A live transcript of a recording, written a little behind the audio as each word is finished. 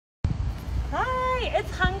Hi,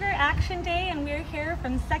 it's Hunger Action Day and we're here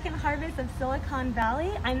from Second Harvest of Silicon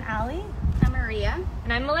Valley. I'm Allie. I'm Maria.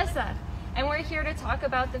 And I'm Melissa. And we're here to talk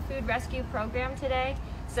about the food rescue program today.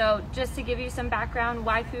 So just to give you some background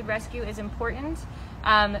why food rescue is important.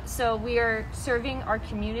 So we are serving our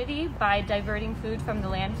community by diverting food from the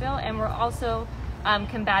landfill, and we're also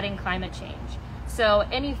combating climate change. So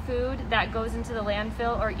any food that goes into the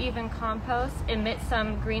landfill or even compost emits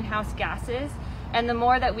some greenhouse gases, and the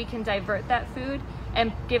more that we can divert that food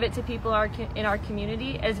and give it to people in our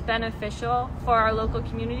community is beneficial for our local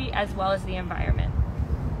community as well as the environment.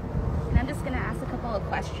 And I'm just going to ask a couple of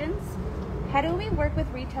questions. How do we work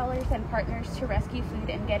with retailers and partners to rescue food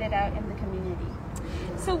and get it out in the community?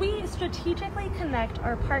 So we strategically connect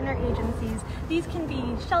our partner agencies. These can be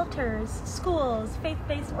shelters, schools,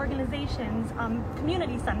 faith-based organizations,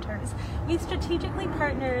 community centers. We strategically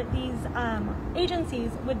partner these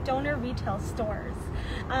agencies with donor retail stores.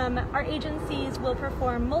 Our agencies will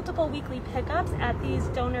perform multiple weekly pickups at these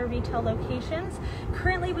donor retail locations.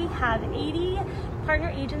 Currently we have 80 partner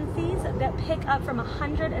agencies that pick up from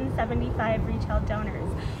 175 retail donors.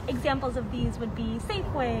 Examples of these would be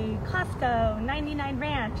Safeway, Costco, 99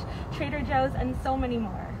 Ranch, Trader Joe's, and so many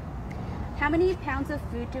more. How many pounds of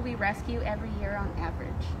food do we rescue every year on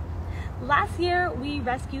average? Last year, we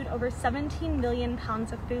rescued over 17 million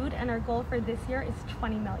pounds of food, and our goal for this year is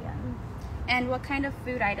 20 million. And what kind of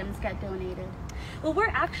food items get donated? Well, we're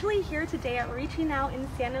actually here today at Reaching Out in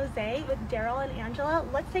San Jose with Daryl and Angela.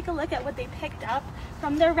 Let's take a look at what they picked up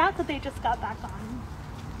from their route that they just got back on.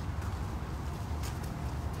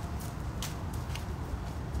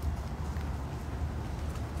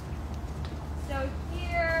 So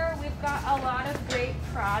here we've got a lot of great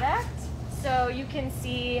product. So you can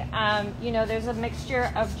see, there's a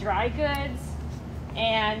mixture of dry goods,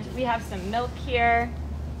 and we have some milk here.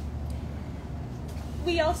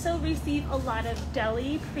 We also receive a lot of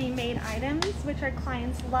deli pre-made items, which our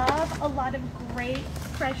clients love. A lot of great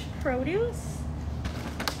fresh produce,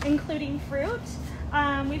 including fruit.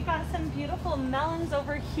 We've got some beautiful melons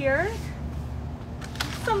over here,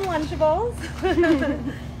 some Lunchables,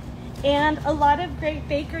 and a lot of great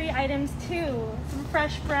bakery items too. Some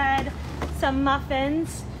fresh bread, some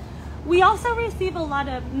muffins. We also receive a lot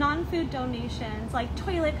of non-food donations like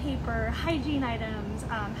toilet paper, hygiene items,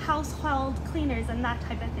 household cleaners, and that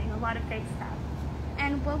type of thing. A lot of great stuff.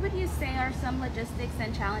 And what would you say are some logistics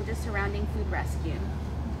and challenges surrounding food rescue?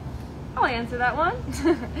 I'll answer that one.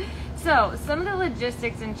 So some of the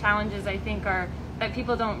logistics and challenges I think are that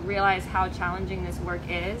people don't realize how challenging this work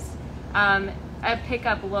is. A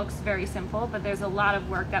pickup looks very simple, but there's a lot of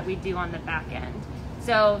work that we do on the back end.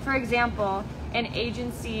 So for example, an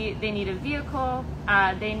agency, they need a vehicle,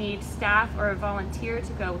 they need staff or a volunteer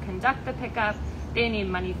to go conduct the pickup, they need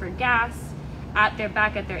money for gas.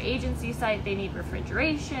 Back at their agency site, they need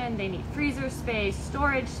refrigeration, they need freezer space,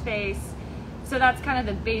 storage space. So that's kind of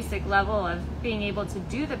the basic level of being able to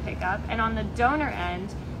do the pickup. And on the donor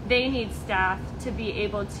end, they need staff to be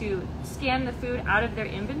able to scan the food out of their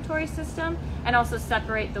inventory system and also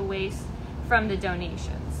separate the waste from the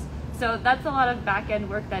donations. So that's a lot of back-end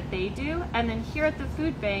work that they do. And then here at the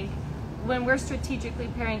food bank, when we're strategically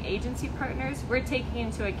pairing agency partners, we're taking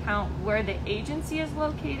into account where the agency is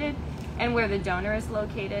located and where the donor is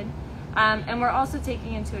located. And we're also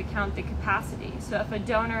taking into account the capacity. So if a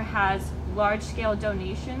donor has large-scale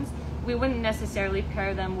donations, we wouldn't necessarily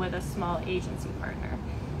pair them with a small agency partner.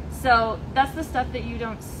 So that's the stuff that you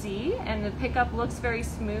don't see, and the pickup looks very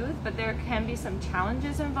smooth, but there can be some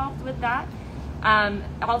challenges involved with that.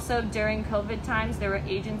 Also during COVID times, there were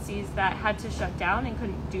agencies that had to shut down and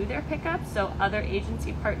couldn't do their pickup, so other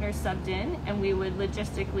agency partners subbed in and we would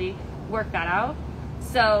logistically work that out.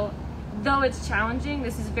 So though it's challenging,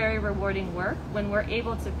 this is very rewarding work when we're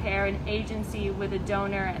able to pair an agency with a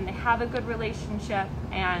donor and they have a good relationship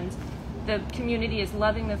and the community is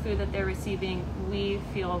loving the food that they're receiving. We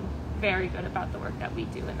feel very good about the work that we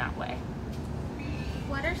do in that way.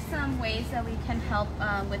 What are some ways that we can help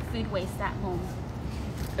with food waste at home?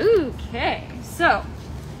 Okay, so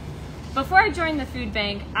before I joined the food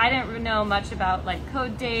bank, I didn't know much about like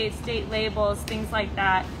code dates, date labels, things like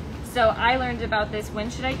that. So I learned about this When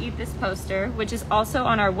Should I Eat This poster, which is also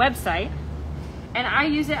on our website, and I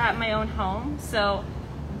use it at my own home. So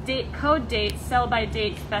code dates, sell by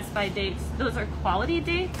dates, best by dates, those are quality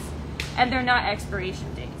dates and they're not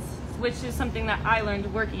expiration dates, which is something that I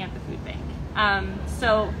learned working at the food bank.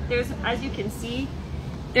 So as you can see,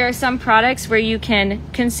 there are some products where you can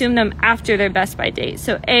consume them after their best by date.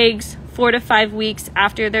 So eggs, 4 to 5 weeks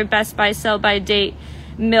after their best by sell by date,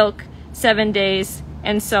 milk, 7 days,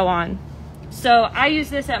 and so on. So I use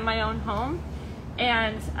this at my own home,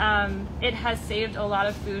 and it has saved a lot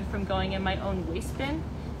of food from going in my own waste bin.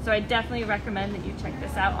 So I definitely recommend that you check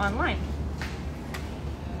this out online.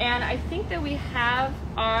 And I think that we have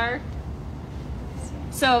our,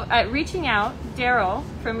 so Reaching Out, Daryl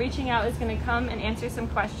from Reaching Out is going to come and answer some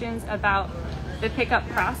questions about the pickup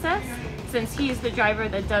process, since he is the driver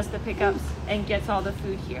that does the pickups and gets all the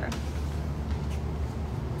food here.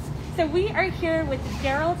 So we are here with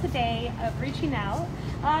Daryl today of Reaching Out.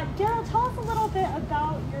 Daryl, tell us a little bit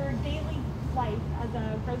about your daily life as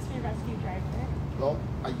a grocery rescue driver. Well,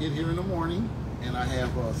 I get here in the morning and I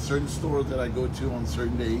have certain stores that I go to on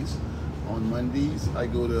certain days. On Mondays, I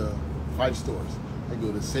go to 5 stores. I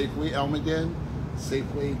go to Safeway Almaden,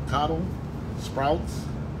 Safeway Cottle, Sprouts,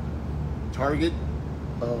 Target,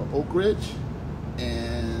 Oak Ridge,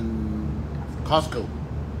 and Costco.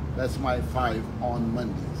 That's my 5 on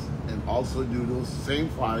Mondays. And also do those same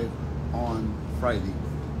 5 on Friday.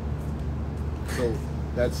 So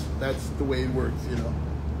that's the way it works, you know.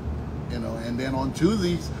 And then on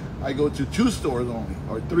Tuesdays, I go to 2 stores only,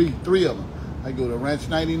 or three of them. I go to Ranch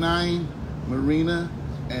 99, Marina,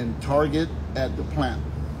 and Target at the plant.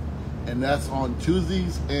 And that's on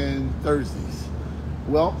Tuesdays and Thursdays.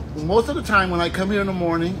 Well, most of the time when I come here in the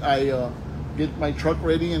morning, I get my truck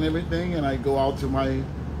ready and everything, and I go out to my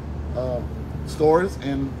stores,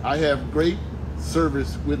 and I have great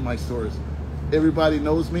service with my stores. Everybody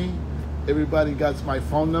knows me. Everybody got my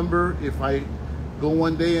phone number. If I go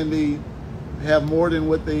one day and they have more than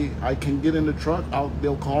what I can get in the truck,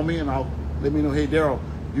 they'll call me and let me know, hey Daryl,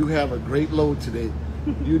 you have a great load today.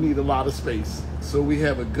 You need a lot of space. So we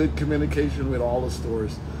have a good communication with all the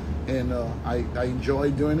stores, and I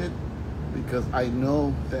enjoy doing it because I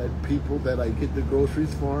know that people that I get the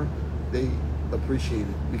groceries for, they appreciate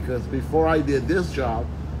it. Because before I did this job,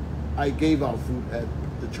 I gave out food at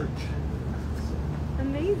the church.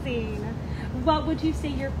 Amazing. What would you say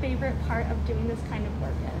your favorite part of doing this kind of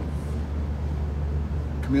work is?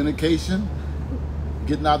 Communication,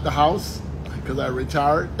 getting out the house because I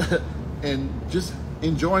retired, and just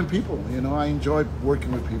enjoying people. You know, I enjoy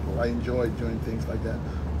working with people. I enjoy doing things like that.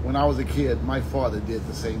 When I was a kid, my father did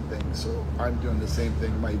the same thing, so I'm doing the same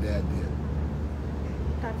thing my dad did.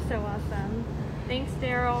 That's so awesome. Thanks,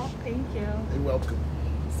 Daryl. Thank you. You're welcome.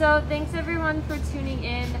 So thanks everyone for tuning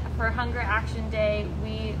in for Hunger Action Day.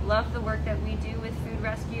 We love the work that we do with Food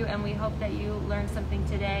Rescue, and we hope that you learned something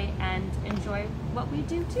today and enjoy what we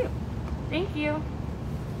do too. Thank you.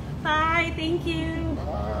 Bye. Thank you.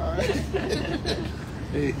 Bye.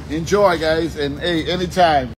 Hey, enjoy, guys, and hey, anytime.